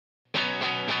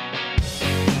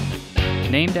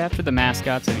Named after the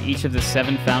mascots of each of the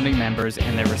 7 founding members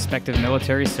and their respective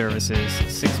military services,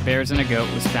 Six Bears and a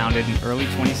Goat was founded in early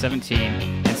 2017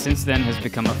 and since then has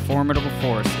become a formidable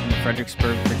force in the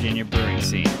Fredericksburg, Virginia brewing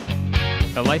scene.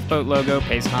 The lifeboat logo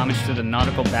pays homage to the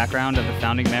nautical background of the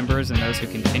founding members and those who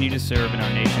continue to serve in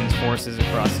our nation's forces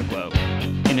across the globe.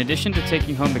 In addition to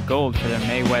taking home the gold for their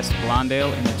May West Blonde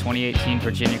Ale in the 2018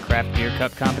 Virginia Craft Beer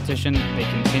Cup competition, they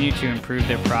continue to improve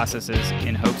their processes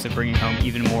in hopes of bringing home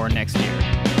even more next year.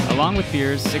 Along with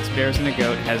beers, Six Bears and a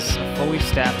Goat has a fully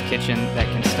staffed kitchen that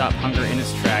can stop hunger in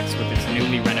its tracks with its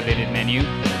newly renovated menu,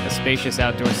 a spacious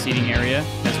outdoor seating area,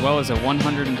 as well as a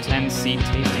 110-seat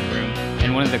tasting room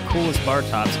and one of the coolest bar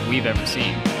tops we've ever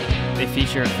seen. They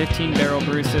feature a 15-barrel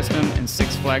brew system and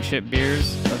 6 flagship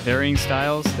beers of varying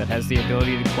styles that has the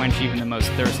ability to quench even the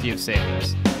most thirsty of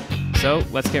sailors. So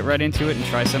let's get right into it and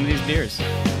try some of these beers.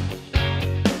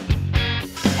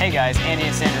 Hey guys, Andy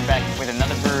and Sandra back with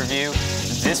another brew review.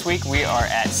 This week we are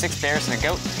at Six Bears and a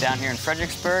Goat down here in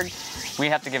Fredericksburg. We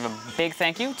have to give a big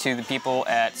thank you to the people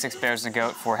at Six Bears and a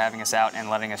Goat for having us out and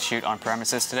letting us shoot on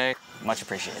premises today. Much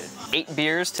appreciated. 8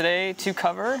 beers today to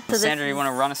cover. So Sandra, you want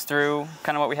to run us through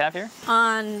kind of what we have here?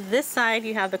 On this side,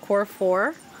 you have the core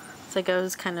 4. So it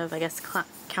goes kind of, I guess,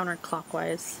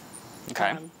 counterclockwise.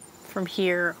 Okay. From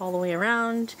here all the way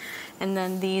around. And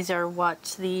then these are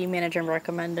what the manager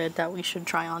recommended that we should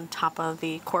try on top of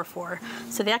the core 4.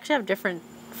 So they actually have different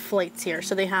flights here.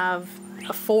 So they have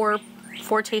a four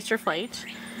taster flight.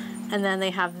 And then they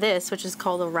have this, which is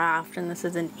called a raft, and this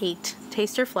is an 8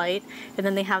 taster flight. And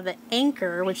then they have the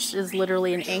anchor, which is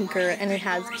literally an anchor, and it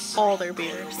has all their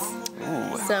beers.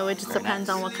 Ooh, so it just depends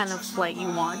on what kind of flight you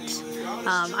want.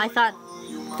 I thought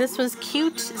this was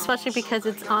cute, especially because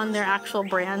it's on their actual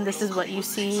brand. This is what you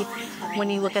see when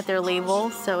you look at their label,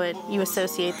 so you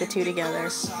associate the two together.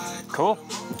 Cool.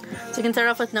 So you can start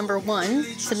off with number 1.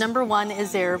 So number 1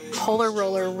 is their Polar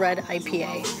Roller Red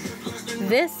IPA.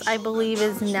 This, I believe,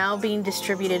 is now being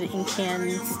distributed in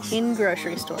cans in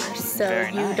grocery stores, so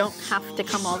Very nice. You don't have to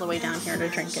come all the way down here to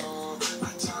drink it.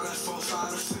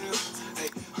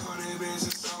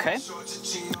 Okay.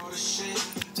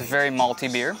 It's a very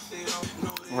malty beer.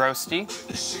 Roasty.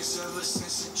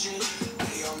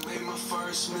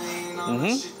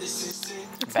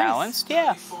 Balanced,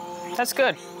 yeah. That's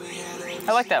good.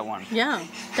 I like that one. Yeah,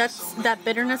 that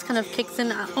bitterness kind of kicks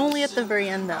in only at the very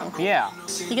end, though. Yeah.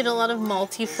 You get a lot of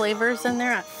malty flavors in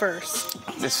there at first.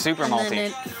 It's super malty. And then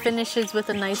it finishes with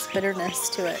a nice bitterness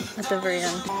to it at the very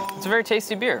end. It's a very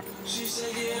tasty beer.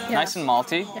 Yeah. Nice and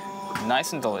malty. Yeah.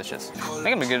 Nice and delicious. I think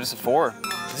I'm gonna give this a 4.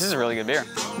 This is a really good beer.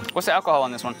 What's the alcohol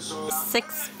on this one?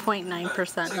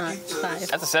 6.9%, not 5.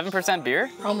 That's a 7% beer?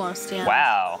 Almost, yeah.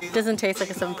 Wow. It doesn't taste like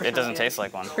a 7%. It doesn't beer. taste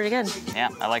like one. Pretty good. Yeah,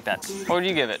 I like that. What would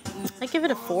you give it? I give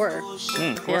it a 4.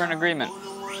 We're in agreement.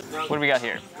 What do we got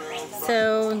here?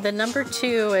 So the number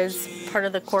 2 is part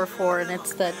of the core 4, and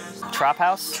it's the Trop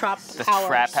House? Trop The House.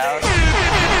 Trap House?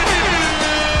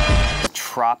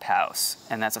 Trop House,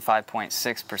 and that's a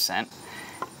 5.6%.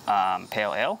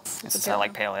 Pale ale. Since I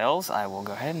like pale ales, I will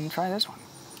go ahead and try this one.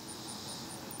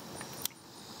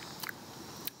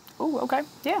 Ooh, okay,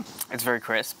 yeah. It's very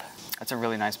crisp. That's a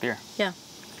really nice beer. Yeah.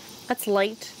 That's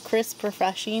light, crisp,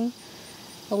 refreshing.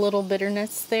 A little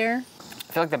bitterness there.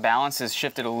 I feel like the balance has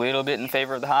shifted a little bit in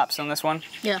favor of the hops on this one.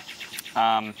 Yeah.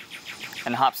 And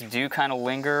the hops do kind of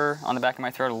linger on the back of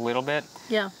my throat a little bit.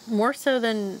 Yeah, more so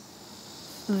than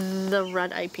the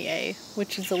red IPA,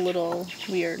 which is a little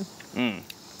weird.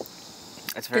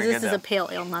 It's very good, Because this is a pale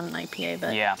ale, not an IPA,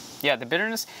 but... Yeah, the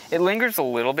bitterness, it lingers a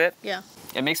little bit. Yeah.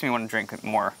 It makes me want to drink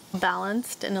more.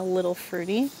 Balanced and a little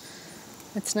fruity.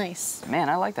 It's nice. Man,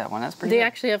 I like that one. That's pretty They good.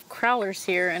 actually have crowlers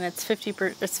here, and it's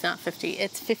it's not 50,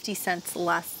 it's 50 cents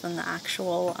less than the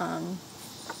actual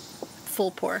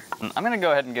full pour. I'm going to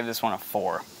go ahead and give this one a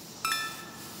 4.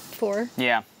 4?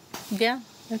 Yeah. Yeah,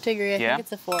 I have to agree. I think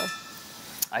it's a 4.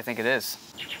 I think it is.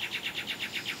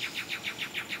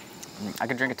 I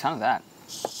could drink a ton of that.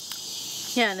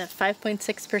 Yeah, and at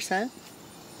 5.6%,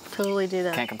 totally do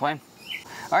that. Can't complain.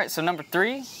 All right, so number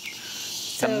 3,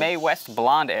 the May West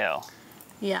Blonde Ale.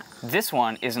 Yeah. This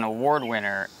one is an award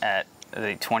winner at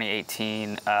the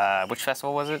 2018, which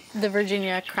festival was it? The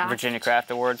Virginia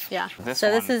Craft Awards. Yeah. This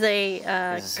is a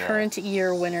current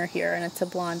year winner here, and it's a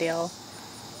blonde ale.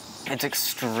 It's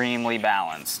extremely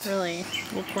balanced. Really?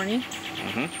 A little corny?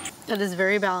 It is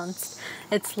very balanced.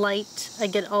 It's light. I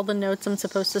get all the notes I'm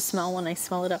supposed to smell when I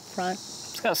smell it up front.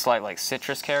 It's got a slight like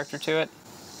citrus character to it.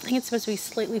 I think it's supposed to be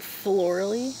slightly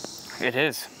florally. It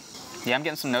is. Yeah, I'm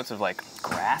getting some notes of like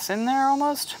grass in there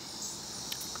almost.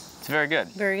 It's very good.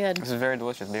 Very good. This is a very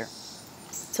delicious beer.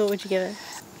 So what would you give it?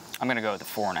 I'm gonna go with the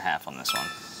 4.5 on this one.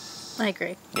 I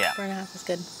agree. Yeah. 4.5 is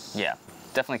good. Yeah,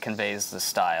 definitely conveys the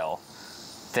style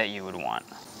that you would want.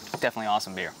 Definitely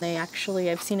awesome beer.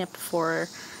 I've seen it before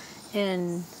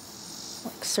in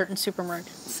like certain supermarkets.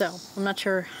 So I'm not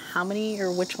sure how many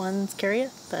or which ones carry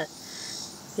it, but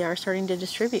they are starting to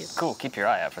distribute. Cool, keep your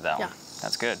eye out for that one. Yeah.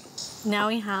 That's good. Now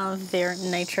we have their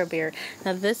nitro beer.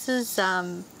 Now this is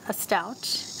a stout.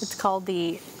 It's called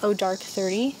the O Dark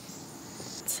 30.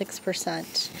 6%. I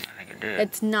think it did.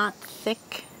 It's not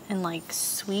thick and like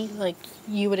sweet like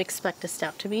you would expect a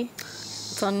stout to be.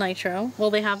 It's on nitro. Well,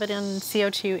 they have it in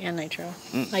CO2 and nitro.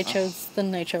 I chose the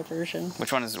nitro version.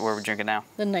 Which one is where we're drinking now?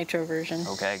 The nitro version.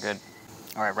 Okay, good.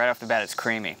 All right, right off the bat, it's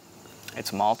creamy.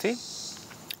 It's malty.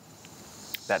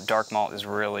 That dark malt is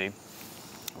really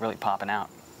popping out.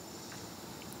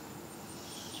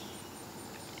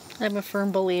 I'm a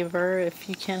firm believer if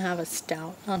you can't have a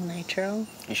stout on nitro,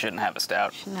 You shouldn't have a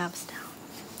stout. you shouldn't have a stout.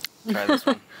 Try this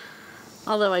one.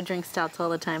 Although I drink stouts all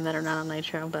the time that are not on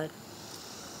nitro, but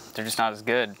They're just not as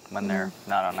good when they're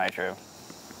not on nitro.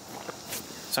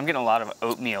 So I'm getting a lot of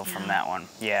oatmeal from that one.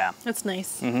 Yeah. that's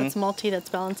nice. That's malty, that's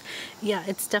balanced. Yeah,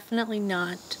 it's definitely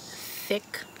not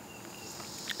thick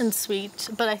and sweet,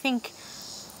 but I think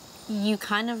you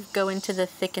kind of go into the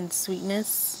thick and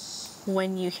sweetness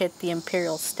when you hit the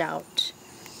Imperial Stout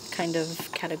kind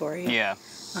of category. Yeah.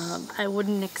 I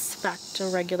wouldn't expect a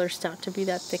regular stout to be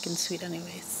that thick and sweet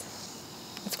anyways.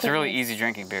 It's a really easy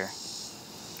drinking beer.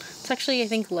 It's actually, I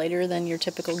think, lighter than your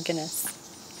typical Guinness.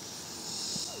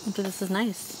 But this is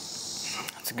nice.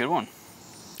 It's a good one.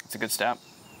 It's a good stout.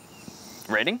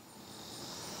 Rating?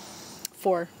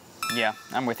 4. Yeah,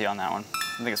 I'm with you on that one.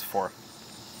 I think it's 4.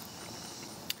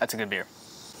 That's a good beer.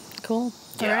 Cool.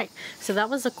 Yeah. All right. So that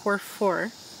was a core 4.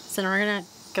 So now we're going to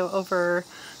go over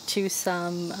to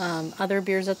some other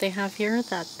beers that they have here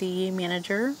that the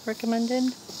manager recommended.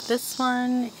 This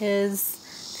one is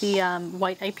the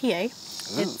white IPA.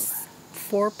 Ooh. It's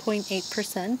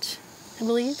 4.8%, I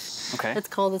believe. Okay. It's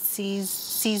called the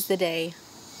Seize the Day,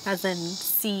 as in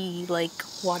sea, like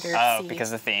water. Oh, sea.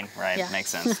 because of the theme, right? Yeah. Makes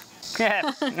sense.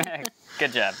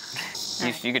 Good job.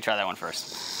 You could try that one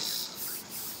first.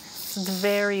 It's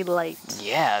very light.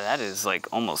 Yeah, that is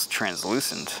like almost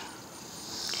translucent.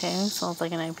 Okay, smells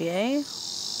like an IPA.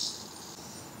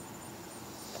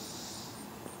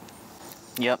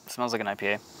 Yep, smells like an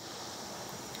IPA.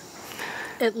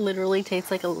 It literally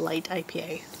tastes like a light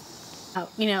IPA. Oh,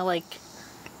 you know, like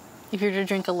if you're to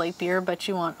drink a light beer, but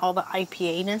you want all the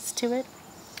IPA-ness to it,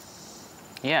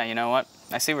 Yeah, you know what?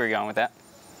 I see where you're going with that.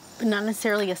 but not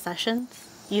necessarily a Sessions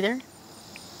either.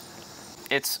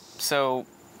 It's so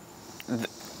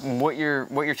what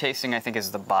you're tasting, I think,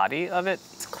 is the body of it.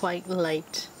 It's quite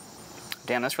light.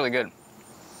 Damn, that's really good.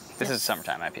 This Yes. is a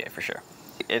summertime IPA for sure.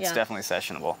 It's Yeah. definitely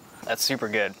sessionable. That's super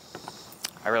good.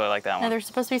 I really like that Now one. there's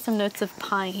supposed to be some notes of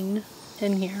pine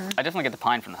in here. I definitely get the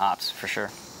pine from the hops for sure.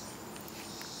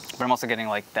 But I'm also getting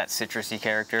like that citrusy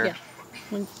character. Yeah,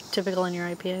 like, typical in your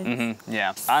IPA.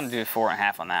 Yeah, I'm gonna do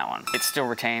 4.5 on that one. It still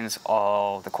retains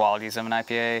all the qualities of an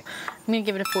IPA. I'm gonna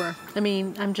give it a 4. I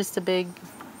mean, I'm just a big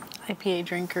IPA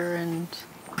drinker, and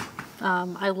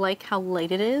I like how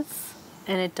light it is,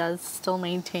 and it does still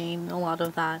maintain a lot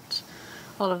of that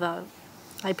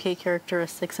IPA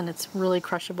characteristics, and it's really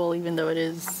crushable, even though it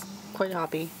is quite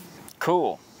hoppy.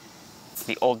 Cool.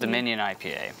 The Old Dominion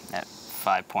IPA at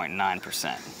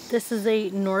 5.9%. This is a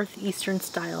northeastern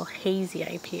style hazy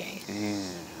IPA.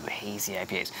 Ooh, hazy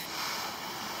IPAs.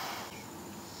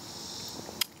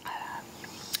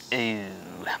 Ooh,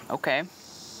 okay.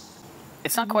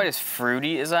 It's not quite as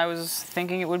fruity as I was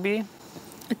thinking it would be.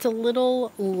 It's a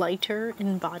little lighter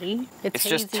in body. It's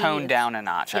just hazy, toned it's- down a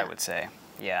notch, I yeah. would say.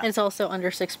 Yeah. And it's also under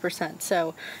 6%,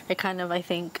 so it kind of, I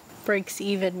think, breaks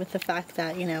even with the fact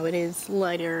that, you know, it is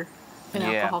lighter in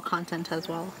Yeah. alcohol content as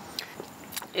well.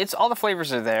 It's all the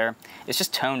flavors are there. It's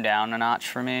just toned down a notch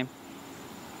for me.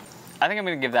 I think I'm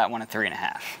gonna give that one a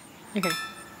 3.5. Okay.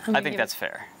 I think that's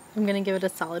fair. I'm going to give it a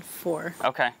solid 4.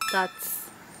 Okay. That's,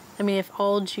 I mean, if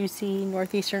all juicy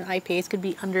northeastern IPAs could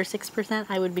be under 6%,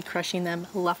 I would be crushing them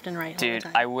left and right all Dude, the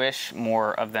time. I wish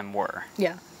more of them were.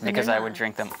 Yeah. and Because they're I would not.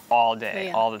 drink them all day,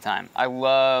 Yeah. all the time. I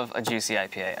love a juicy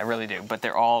IPA, I really do. But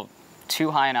they're all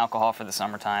too high in alcohol for the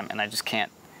summertime, and I just can't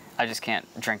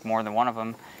drink more than one of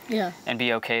them Yeah. and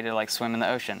be okay to like swim in the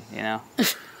ocean, you know?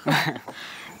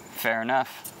 Fair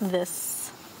enough.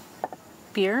 This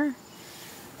beer,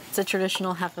 it's a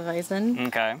traditional Hefeweizen,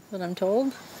 Okay. what I'm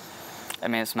told. I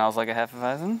mean, it smells like a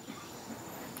Hefeweizen.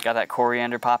 Got that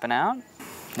coriander popping out.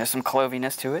 There's some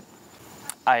cloviness to it.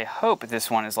 I hope this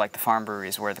one is like the farm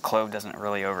breweries where the clove doesn't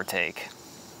really overtake.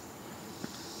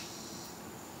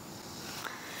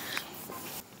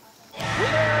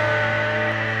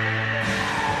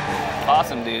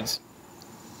 awesome, dudes.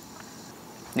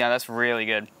 Yeah, that's really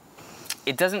good.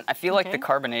 It doesn't, I feel like the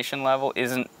carbonation level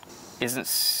isn't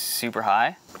super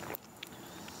high.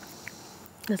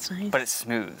 That's nice. But it's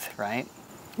smooth, right?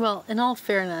 Well, in all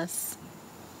fairness,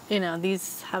 you know,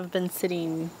 these have been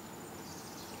sitting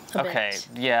a bit.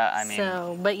 Yeah, I mean.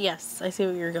 So, but yes, I see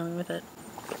what you're going with it.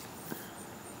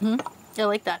 I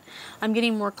like that. I'm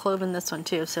getting more clove in this one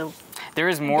too, so. There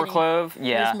is more clove,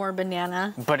 yeah. There's more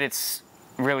banana. But it's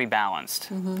really balanced.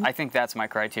 I think that's my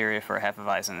criteria for a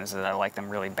Hefeweizen, is that I like them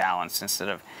really balanced instead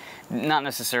of, not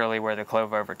necessarily where the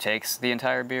clove overtakes the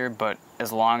entire beer, but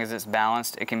as long as it's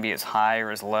balanced, it can be as high or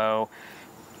as low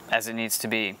as it needs to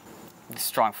be.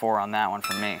 Strong 4 on that one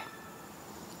for me.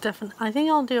 Definitely. I think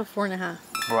I'll do a 4.5.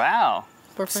 Wow.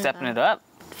 Stepping it up.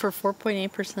 For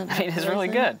 4.8%. I mean, it's really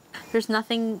good. There's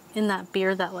nothing in that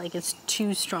beer that like is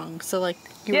too strong. So like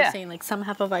you were saying, like some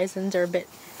Hefeweizens are a bit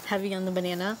heavy on the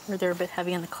banana, or they're a bit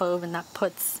heavy on the clove, and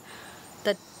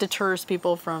that deters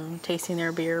people from tasting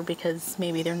their beer because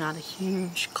maybe they're not a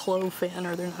huge clove fan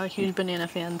or they're not a huge banana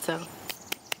fan. So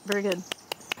very good.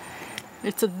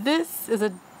 This is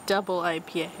a double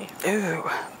IPA. Ooh.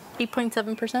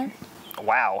 8.7%.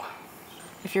 Wow.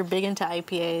 If you're big into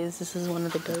IPAs, this is one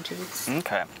of the go-tos.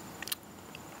 Okay.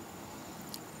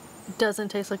 It doesn't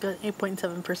taste like an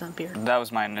 8.7% beer. That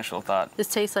was my initial thought. This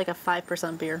tastes like a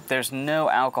 5% beer. There's no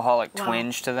alcoholic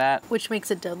twinge to that. Which makes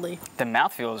it deadly. The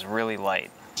mouthfeel is really light.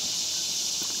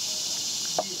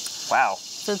 Wow.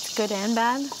 So it's good and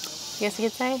bad, I guess you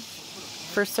could say,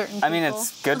 for certain people. I mean,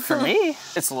 it's good for me.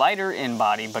 It's lighter in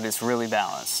body, but it's really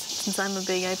balanced. Since I'm a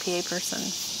big IPA person,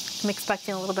 I'm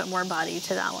expecting a little bit more body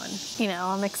to that one. You know,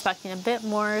 I'm expecting a bit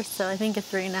more, so I think a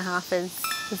 3.5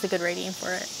 is a good rating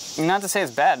for it. Not to say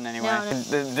it's bad in any way. No.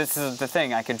 This is the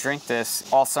thing. I could drink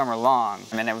this all summer long,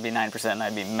 and it would be 9%, and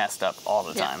I'd be messed up all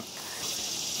the time.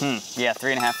 Yeah,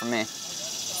 3.5 for me.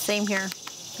 Same here. I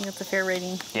think that's a fair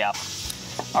rating. Yeah.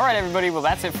 All right, everybody. Well,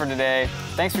 that's it for today.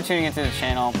 Thanks for tuning into the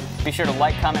channel. Be sure to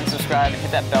like, comment, subscribe, and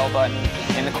hit that bell button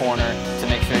in the corner to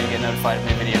make sure you get notified of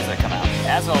new videos that come out.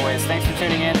 As always, thanks for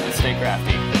tuning in, and stay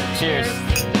crafty.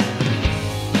 Cheers.